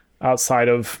personally, outside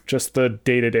of just the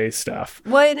day-to-day stuff.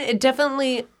 Well, it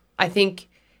definitely, I think,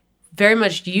 very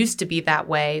much used to be that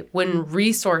way when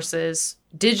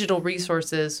digital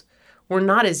resources were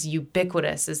not as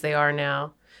ubiquitous as they are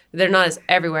now. They're not as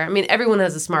everywhere. I mean, everyone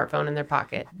has a smartphone in their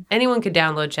pocket. Anyone could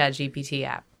download ChatGPT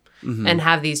app and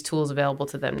have these tools available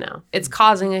to them now. It's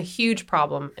causing a huge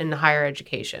problem in higher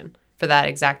education for that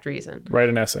exact reason. Write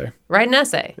an essay.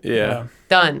 Yeah.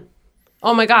 Done.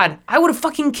 Oh my God, I would have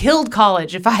fucking killed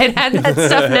college if I had had that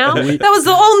stuff now. That was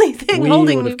the only thing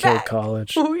holding me back.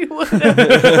 College. We would have.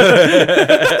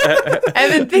 I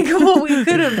didn't think of what we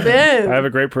could have been. I have a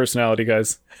great personality,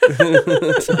 guys.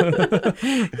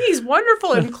 He's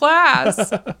wonderful in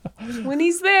class when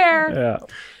he's there.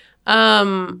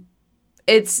 Yeah.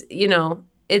 It's, you know,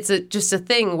 it's just a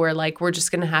thing where like we're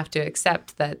just going to have to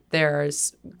accept that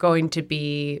there's going to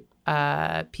be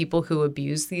people who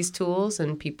abuse these tools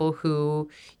and people who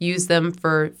use them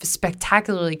for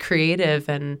spectacularly creative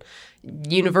and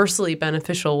universally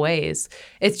beneficial ways.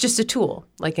 It's just a tool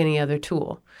like any other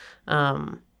tool.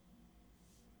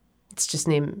 Its just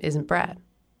name isn't Brad.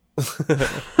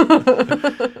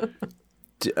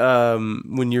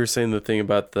 When you were saying the thing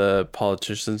about the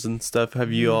politicians and stuff,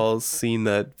 have you all seen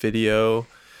that video?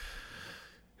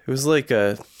 It was like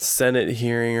a Senate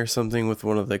hearing or something with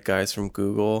one of the guys from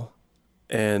Google,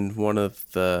 and one of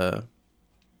the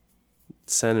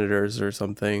senators or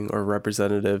something, or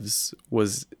representatives,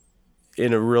 was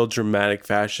in a real dramatic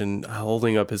fashion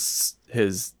holding up his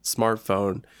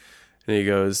smartphone, and he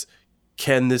goes,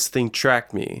 "Can this thing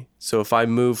track me? So if I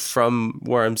move from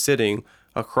where I'm sitting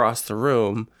across the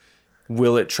room,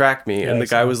 will it track me?" And the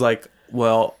guy was like,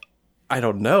 "Well, I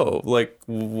don't know. Like,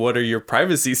 what are your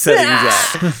privacy settings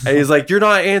at?" And he's like, "You're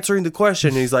not answering the question."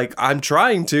 And he's like, "I'm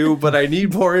trying to, but I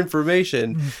need more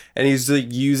information." And he's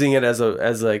like using it as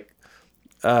an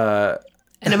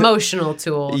emotional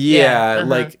tool. Yeah,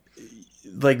 like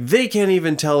they can't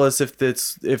even tell us if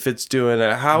it's doing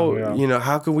it. How you know,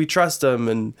 how can we trust them?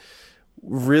 And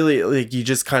really, like, you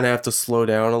just kind of have to slow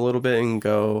down a little bit and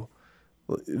go,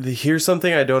 here's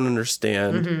something I don't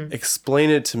understand. Mm-hmm. Explain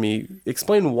it to me.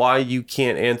 Explain why you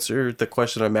can't answer the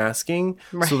question I'm asking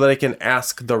so that I can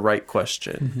ask the right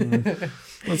question.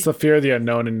 It's the fear of the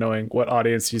unknown and knowing what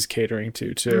audience he's catering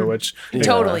to too, which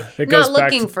Totally. it goes Not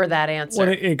back looking to, for that answer. when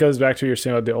it goes back to what you're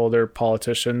saying about the older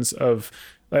politicians of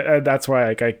that's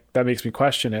why like that makes me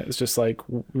question it. It's just like,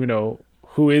 you know,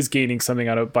 who is gaining something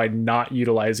out of it by not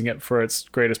utilizing it for its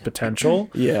greatest potential?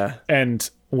 Yeah. And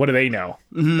what do they know?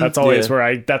 That's always Yeah.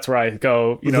 where I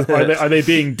go, you know, are they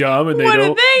being dumb and What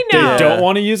do they know? don't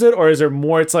want to use it? Or is there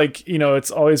more? It's like, you know, it's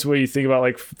always where you think about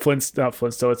like not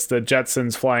Flintstone, it's the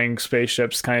Jetsons flying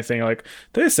spaceships kind of thing. Like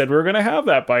they said we were going to have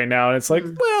that by now. And it's like,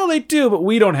 well, they do, but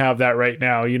we don't have that right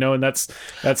now, you know, and that's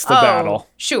the battle.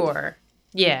 Sure.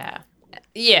 Yeah.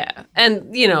 Yeah.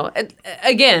 And, you know,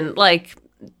 again, like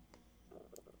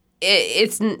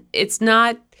it's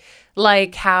not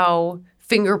like how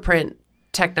fingerprint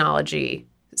technology,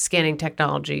 scanning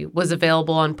technology was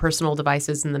available on personal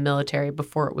devices in the military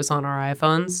before it was on our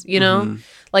iPhones, you know?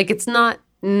 Like it's not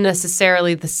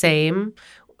necessarily the same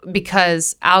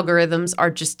because algorithms are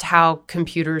just how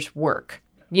computers work,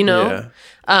 you know?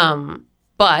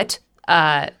 But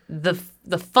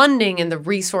the funding and the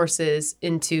resources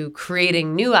into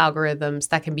creating new algorithms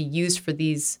that can be used for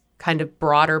these kind of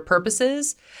broader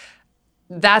purposes,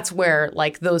 that's where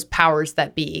like those powers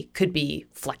that be could be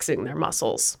flexing their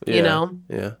muscles, you know?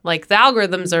 Yeah. Like the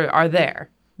algorithms are there.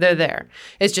 They're there.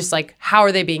 It's just like, how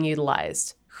are they being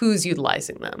utilized? Who's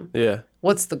utilizing them? Yeah.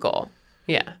 What's the goal?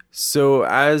 Yeah. So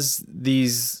as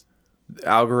these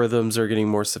algorithms are getting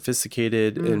more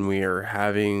sophisticated and we are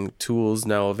having tools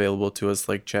now available to us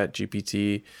like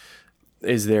ChatGPT,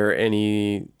 is there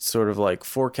any sort of like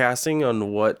forecasting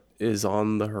on what is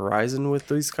on the horizon with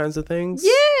these kinds of things?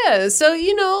 Yeah. So,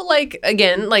 you know, like,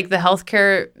 again, like the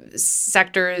healthcare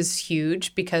sector is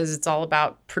huge because it's all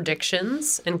about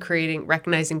predictions and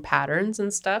recognizing patterns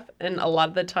and stuff. And a lot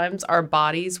of the times our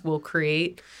bodies will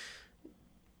create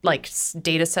like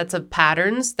data sets of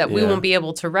patterns that we won't be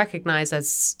able to recognize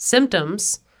as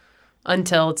symptoms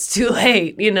until it's too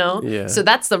late, you know? Yeah. So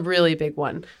that's the really big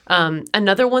one.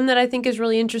 Another one that I think is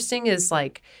really interesting is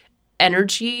like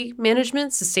energy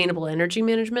management, sustainable energy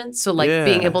management. So like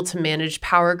being able to manage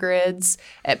power grids,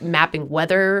 at mapping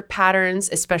weather patterns,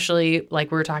 especially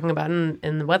like we were talking about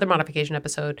in the weather modification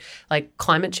episode, like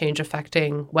climate change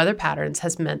affecting weather patterns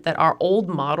has meant that our old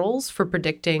models for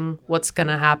predicting what's going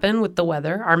to happen with the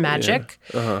weather, our magic,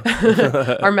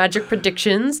 our magic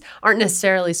predictions aren't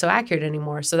necessarily so accurate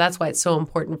anymore. So that's why it's so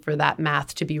important for that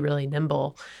math to be really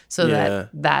nimble so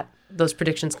that those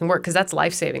predictions can work because that's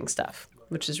life-saving stuff,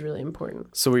 which is really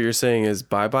important. So what you're saying is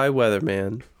bye-bye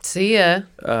weatherman. See ya.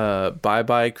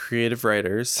 Bye-bye creative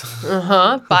writers.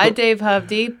 Bye Dave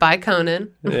Hovde. Bye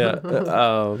Conan. Yeah.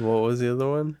 What was the other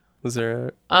one? Was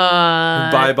there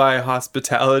bye-bye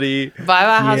hospitality?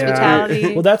 Bye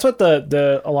hospitality. Well, that's what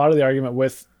the a lot of the argument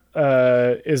with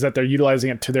is that they're utilizing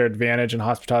it to their advantage in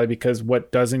hospitality because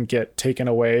what doesn't get taken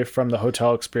away from the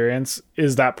hotel experience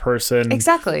is that person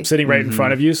Exactly. sitting right in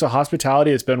front of you. So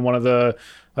hospitality has been one of the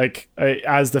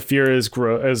as the fear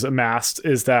is amassed,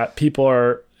 is that people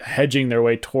are hedging their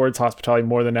way towards hospitality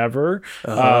more than ever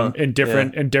in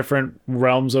different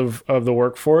realms of the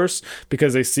workforce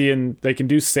because they see they can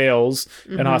do sales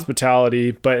and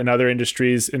hospitality, but in other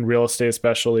industries, in real estate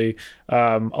especially,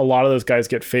 a lot of those guys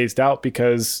get phased out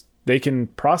because they can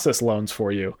process loans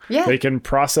for you. Yeah. They can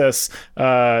process,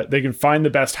 they can find the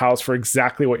best house for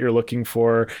exactly what you're looking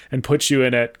for and put you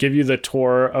in it, give you the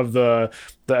tour of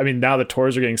I mean, now the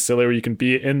tours are getting silly where you can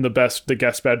be in the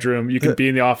guest bedroom, you can be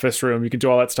in the office room, you can do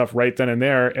all that stuff right then and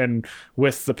there. And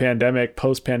with the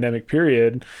post-pandemic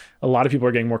period, a lot of people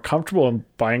are getting more comfortable in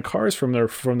buying cars from their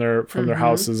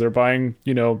houses. They're buying,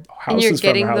 houses and you're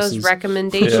getting from houses. those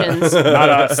recommendations. Not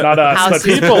us,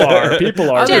 Houses. but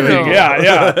people are doing, General.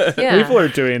 yeah. Yeah. People are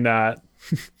doing that.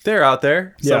 They're out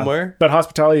there somewhere. But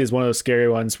hospitality is one of those scary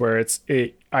ones where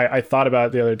I thought about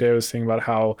it the other day. I was thinking about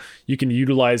how you can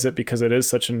utilize it because it is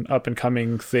such an up and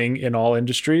coming thing in all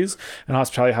industries, and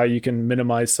hospitality, how you can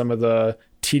minimize some of the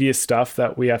tedious stuff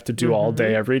that we have to do all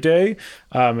day, every day.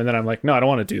 And then I'm like, no, I don't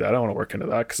want to do that. I don't want to work into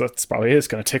that because that's probably is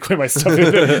going to take away my stuff.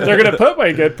 They're going to put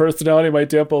my good personality, my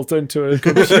dimples into a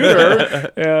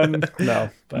computer. And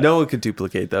no. But, no one could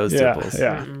duplicate those dimples.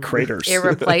 Yeah. Craters.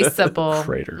 Irreplaceable.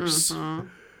 Craters.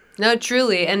 No,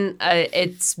 truly. And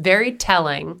it's very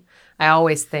telling, I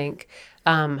always think,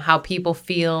 how people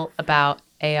feel about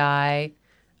AI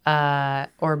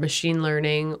or machine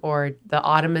learning or the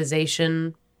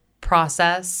automation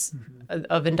process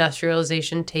of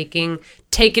industrialization taking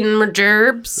my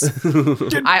jobs.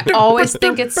 I always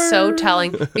think it's so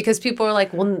telling because people are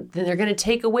like, well, then they're going to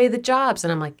take away the jobs.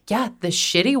 And I'm like, yeah, the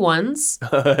shitty ones.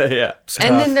 Yeah.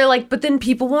 And then they're like, but then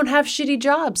people won't have shitty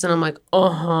jobs. And I'm like,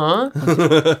 uh-huh.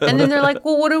 And then they're like,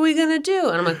 well, what are we going to do?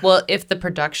 And I'm like, well, if the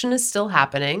production is still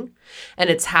happening and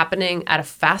it's happening at a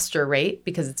faster rate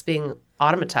because it's being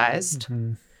automatized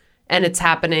and it's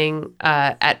happening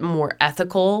at more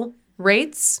ethical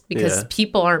rates because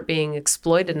people aren't being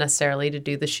exploited necessarily to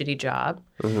do the shitty job,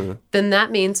 then that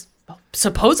means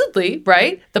supposedly,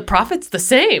 right, the profit's the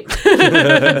same.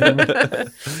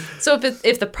 So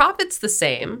if the profit's the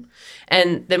same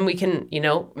and then we can,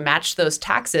 match those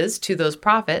taxes to those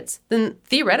profits, then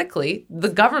theoretically the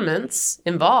governments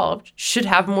involved should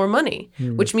have more money,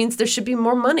 which means there should be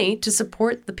more money to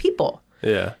support the people.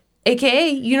 Yeah. AKA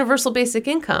universal basic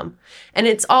income. And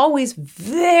it's always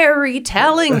very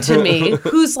telling to me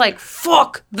who's like,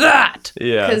 fuck that.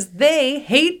 Yeah. Because they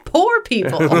hate poor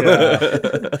people.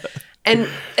 And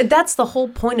that's the whole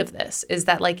point of this is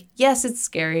that, like, yes, it's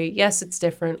scary. Yes, it's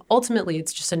different. Ultimately,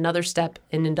 it's just another step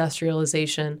in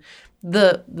industrialization.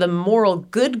 The moral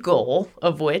good goal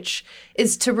of which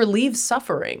is to relieve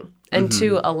suffering and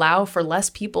to allow for less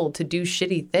people to do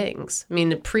shitty things. I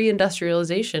mean,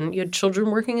 pre-industrialization, you had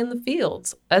children working in the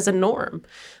fields as a norm.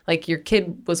 Like, your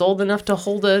kid was old enough to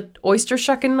hold a oyster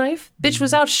shucking knife. Bitch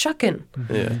was out shucking.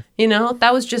 Yeah.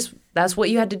 That's what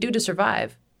you had to do to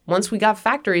survive. Once we got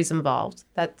factories involved,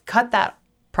 that cut that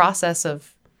process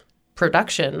of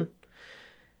production,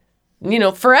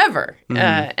 forever.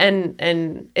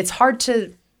 And it's hard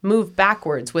to move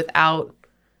backwards without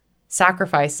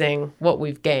sacrificing what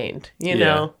we've gained,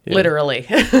 literally.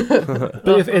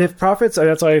 But if profits,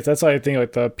 that's why I think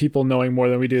like the people knowing more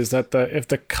than we do is that if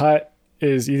the cut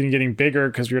is even getting bigger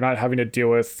because you're not having to deal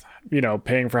with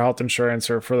paying for health insurance,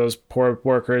 or for those poor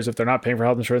workers if they're not paying for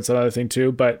health insurance, another thing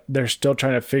too. But they're still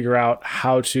trying to figure out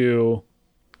how to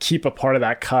keep a part of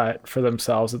that cut for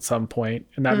themselves at some point,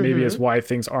 and that maybe is why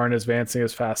things aren't advancing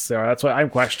as fast as they are. That's what I'm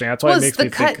questioning. That's why it makes me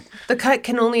think the cut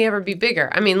can only ever be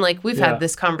bigger. I mean, like, we've had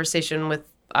this conversation with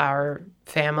our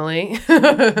family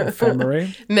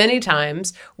many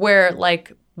times where,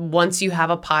 like, once you have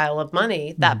a pile of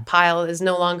money, that pile is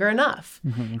no longer enough.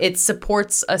 It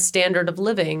supports a standard of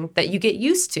living that you get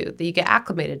used to, that you get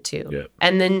acclimated to. Yep.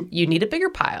 And then you need a bigger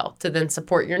pile to then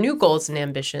support your new goals and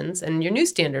ambitions and your new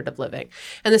standard of living.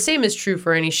 And the same is true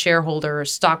for any shareholder or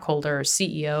stockholder or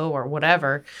CEO or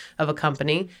whatever of a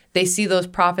company. They see those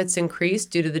profits increase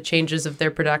due to the changes of their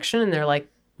production, and they're like,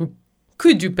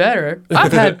 could do better.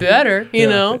 I've had better, you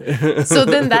know? So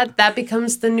then that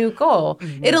becomes the new goal.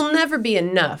 It'll never be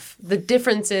enough. The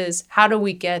difference is, how do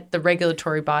we get the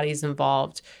regulatory bodies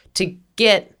involved to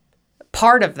get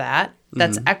part of that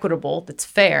that's equitable, that's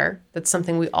fair, that's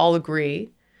something we all agree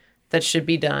that should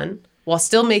be done, while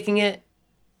still making it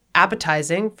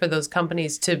appetizing for those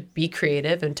companies to be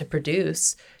creative and to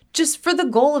produce, just for the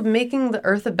goal of making the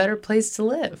earth a better place to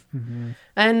live.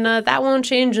 And that won't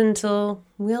change until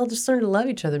we all just learn to love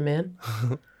each other, man.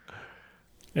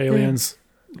 Aliens.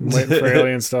 I'm waiting for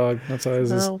aliens, dog. That's how it is.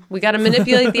 So we got to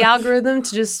manipulate the algorithm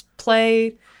to just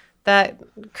play that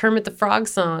Kermit the Frog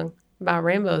song about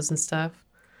rainbows and stuff.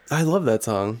 I love that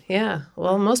song. Yeah,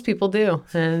 well, most people do.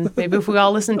 And maybe if we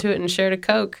all listened to it and shared a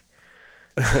Coke,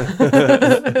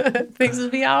 things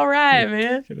would be all right,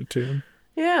 man. Get a tune.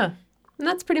 Yeah. And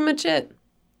that's pretty much it.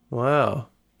 Wow.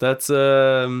 That's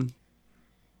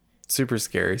super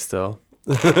scary still.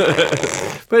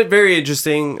 But very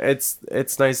interesting. It's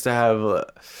nice to have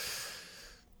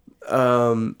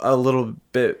a little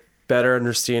bit better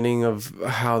understanding of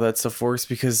how that stuff works,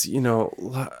 because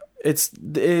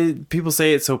people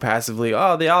say it so passively,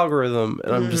 oh, the algorithm,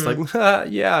 and I'm just like,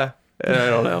 yeah, and I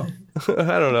don't know.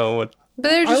 I don't know what.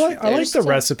 But I like the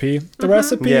recipe. The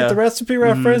recipe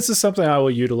reference is something I will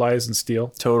utilize and steal.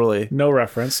 Totally. No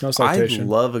reference, no citation. I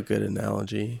love a good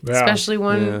analogy. Yeah. Especially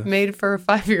one made for a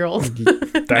 5-year-old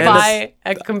by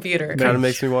a computer. Kind of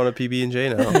makes me want a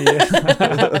PB&J now.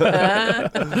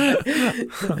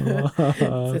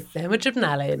 It's a sandwich of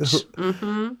knowledge.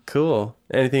 Cool.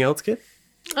 Anything else, kid?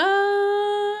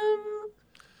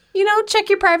 Check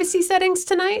your privacy settings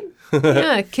tonight.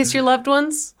 Yeah, kiss your loved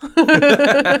ones.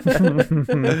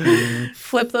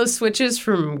 Flip those switches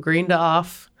from green to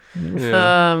off.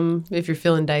 If you're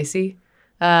feeling dicey.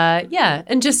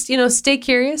 And just, stay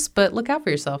curious, but look out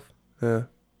for yourself. Yeah.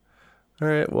 All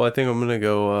right. Well, I think I'm going to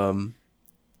go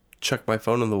chuck my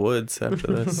phone in the woods after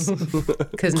this.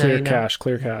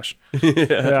 Clear cache.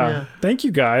 Yeah. Thank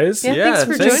you, guys. Yeah, thanks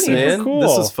for joining man. Cool.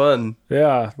 This was fun.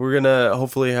 Yeah. We're going to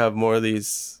hopefully have more of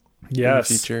these in the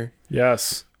future.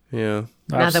 Yes. Yeah.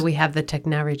 Now that we have the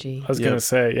technology. I was gonna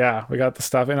say, yeah, we got the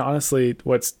stuff, and honestly,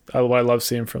 what I love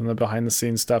seeing from the behind the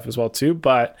scenes stuff as well too.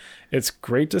 But it's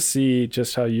great to see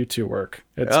just how you two work.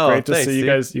 It's great to see you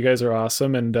guys. You guys are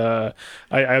awesome, and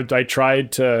I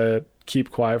tried to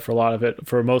keep quiet for a lot of it,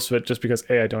 for most of it, just because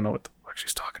I don't know what the fuck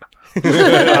she's talking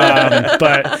about.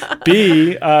 But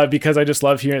B, because I just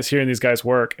love hearing these guys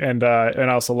work, and I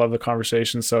also love the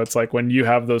conversation. So it's like when you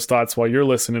have those thoughts while you're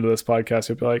listening to this podcast,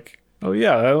 you'll be like, oh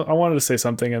yeah, I wanted to say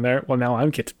something in there. Well, now I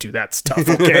get to do that stuff.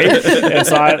 Okay. And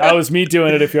so I was me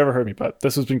doing it if you ever heard me, but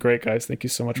this has been great, guys. Thank you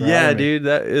so much for having me. Dude,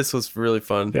 this was really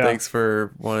fun. Yeah. Thanks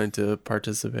for wanting to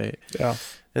participate. Yeah.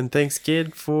 And thanks,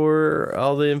 Kid, for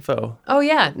all the info. Oh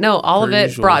yeah. No, all of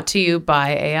it brought to you by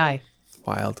AI.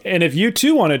 Wild. And if you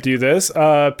too want to do this,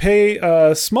 pay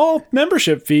a small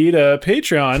membership fee to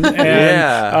Patreon.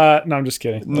 And, no, I'm just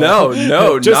kidding.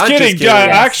 No, just kidding.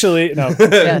 Actually, no.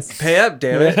 Yes. Pay up,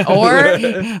 damn it.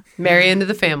 Or marry into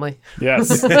the family.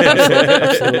 Yes.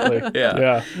 Absolutely.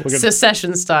 Yeah.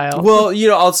 Secession style. Well,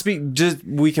 I'll speak.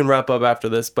 We can wrap up after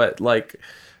this, but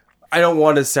I don't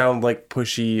want to sound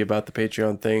pushy about the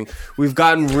Patreon thing. We've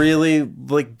gotten really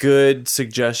good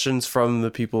suggestions from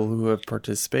the people who have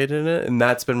participated in it, and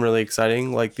that's been really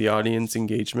exciting. The audience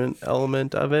engagement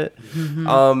element of it.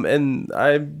 Mm-hmm. And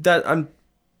I'm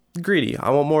greedy. I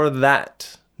want more of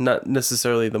that. Not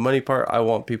necessarily the money part. I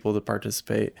want people to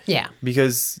participate. Yeah.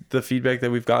 Because the feedback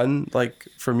that we've gotten,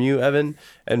 from you, Evan,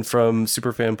 and from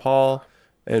Superfan Paul,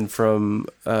 and from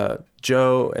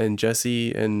Joe and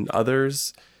Jesse and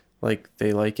others.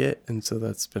 They like it, and so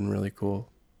that's been really cool.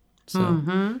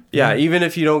 So even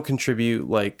if you don't contribute,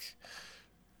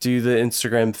 do the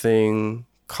Instagram thing,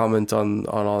 comment on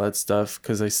all that stuff,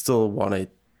 because I still want to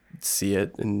see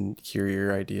it and hear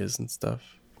your ideas and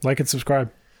stuff. Like and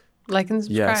subscribe. Like and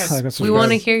subscribe. Yes. Like and subscribe. We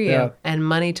want to hear you. Yeah. And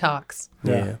money talks.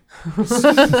 Yeah.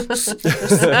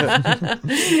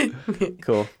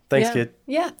 Cool. Thanks, kid.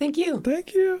 Yeah, thank you.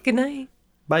 Thank you. Good night.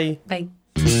 Bye. Bye.